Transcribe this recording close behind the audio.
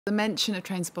The mention of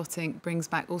Trainspotting brings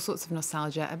back all sorts of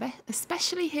nostalgia,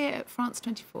 especially here at France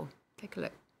 24. Take a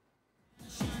look.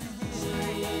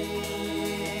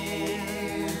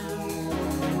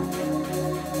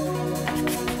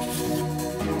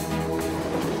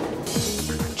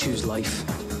 Choose life,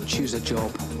 choose a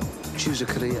job, choose a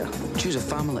career, choose a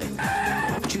family,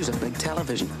 choose a big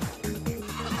television.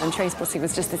 And Trainspotting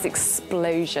was just this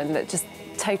explosion that just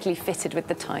totally fitted with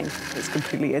the time. It's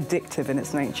completely addictive in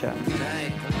its nature.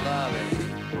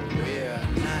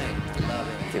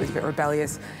 It was a bit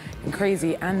rebellious and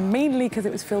crazy, and mainly because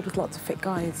it was filled with lots of fit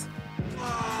guys.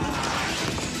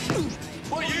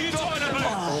 What are you talking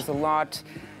about? There was a lot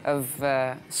of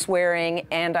swearing,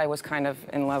 and I was kind of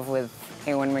in love with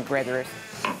Ewan McGregor.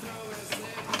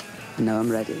 Now I'm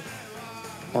ready.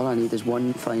 All I need is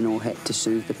one final hit to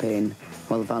soothe the pain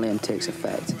while Valium takes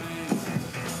effect.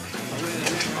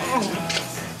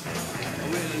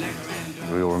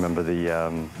 We all remember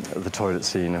the toilet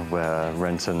scene where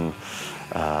Renton,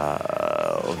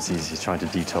 obviously he's trying to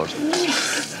detox.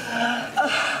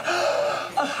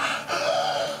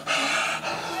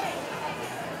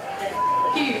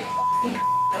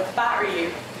 I'll batter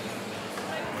you.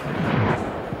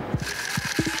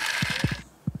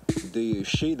 Do you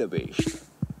see the beast?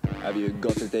 Have you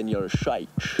got it in your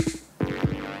sights?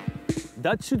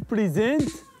 That should present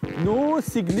no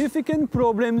significant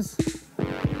problems.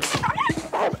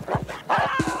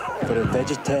 For a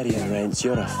vegetarian, Rents,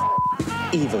 you're a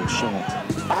evil shot.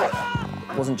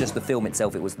 It wasn't just the film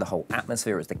itself, it was the whole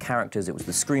atmosphere, it was the characters, it was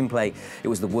the screenplay, it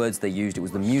was the words they used, it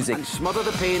was the music. And smother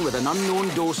the pain with an unknown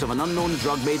dose of an unknown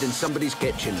drug made in somebody's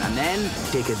kitchen, and then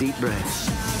take a deep breath.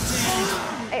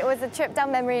 It was a trip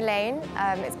down memory lane.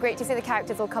 It's great to see the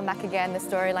characters all come back again, the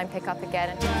storyline pick up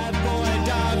again.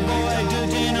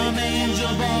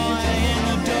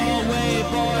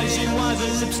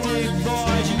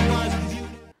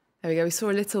 There we go. We saw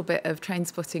a little bit of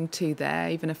Trainspotting 2 there,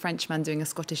 even a Frenchman doing a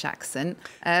Scottish accent.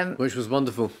 Which was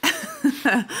wonderful.